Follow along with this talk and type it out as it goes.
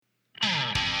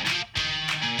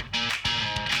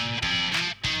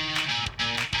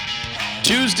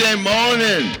Tuesday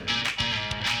morning,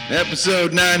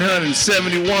 episode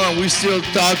 971. We're still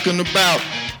talking about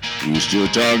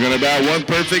One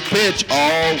Perfect Pitch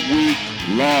all week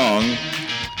long.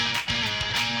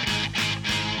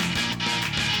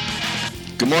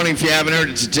 Good morning. If you haven't heard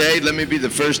it today, let me be the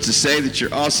first to say that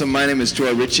you're awesome. My name is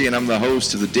Troy Ritchie, and I'm the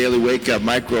host of the Daily Wake Up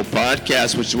Micro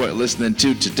Podcast, which is what you're listening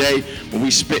to today, where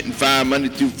we spit and fire Monday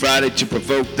through Friday to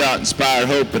provoke thought, inspire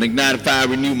hope, and ignite fire,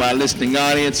 renew my listening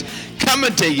audience.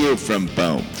 Coming to you from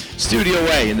Boom, Studio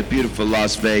A in the beautiful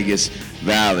Las Vegas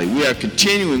Valley. We are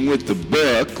continuing with the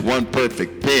book, One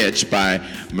Perfect Pitch by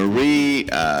Marie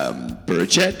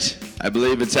Perruchet. I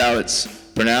believe it's how it's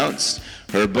pronounced.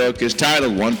 Her book is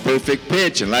titled One Perfect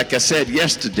Pitch, and like I said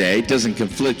yesterday, it doesn't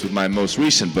conflict with my most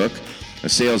recent book, a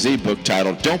sales ebook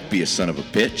titled Don't Be a Son of a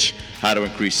Pitch, How to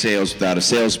Increase Sales Without a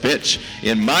Sales Pitch.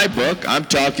 In my book, I'm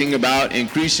talking about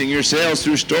increasing your sales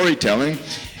through storytelling,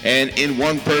 and in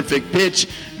One Perfect Pitch,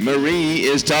 Marie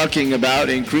is talking about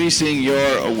increasing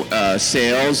your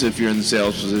sales if you're in the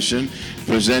sales position,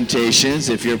 presentations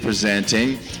if you're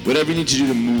presenting, whatever you need to do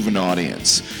to move an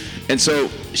audience. And so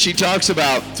she talks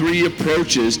about 3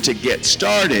 approaches to get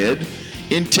started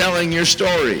in telling your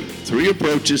story. 3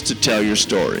 approaches to tell your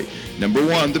story. Number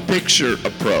 1, the picture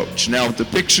approach. Now, with the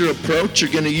picture approach,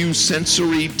 you're going to use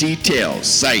sensory details,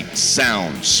 sight,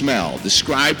 sound, smell.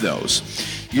 Describe those.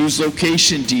 Use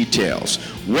location details.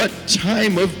 What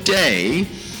time of day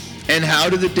and how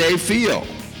did the day feel?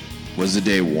 Was the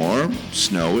day warm,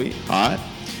 snowy, hot?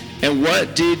 And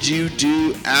what did you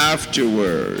do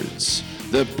afterwards?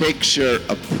 The picture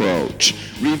approach.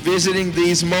 Revisiting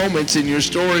these moments in your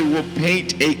story will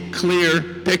paint a clear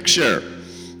picture.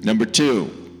 Number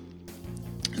 2,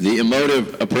 the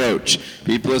emotive approach.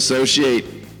 People associate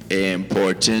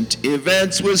important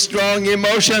events with strong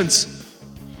emotions.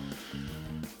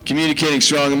 Communicating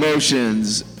strong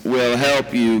emotions will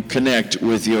help you connect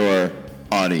with your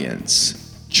audience.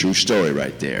 True story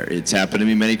right there. It's happened to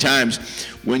me many times.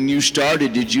 When you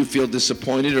started, did you feel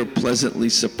disappointed or pleasantly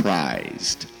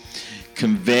surprised?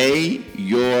 Convey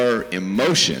your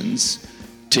emotions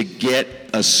to get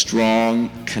a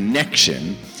strong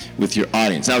connection with your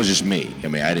audience. That was just me.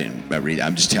 I didn't read.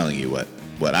 I'm just telling you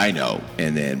what I know,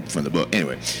 and then from the book.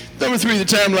 Anyway, number 3, the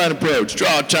timeline approach.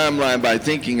 Draw a timeline by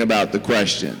thinking about the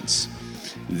questions.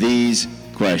 These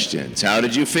questions. How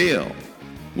did you feel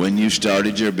when you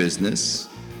started your business?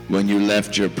 When you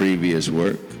left your previous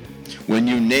work, when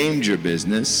you named your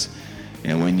business,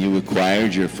 and when you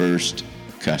acquired your first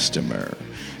customer.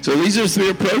 So these are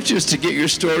 3 approaches to get your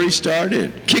story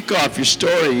started. Kick off your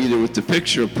story either with the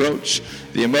picture approach,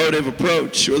 the emotive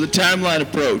approach, or the timeline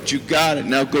approach. You got it.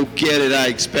 Now go get it. I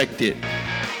expect it.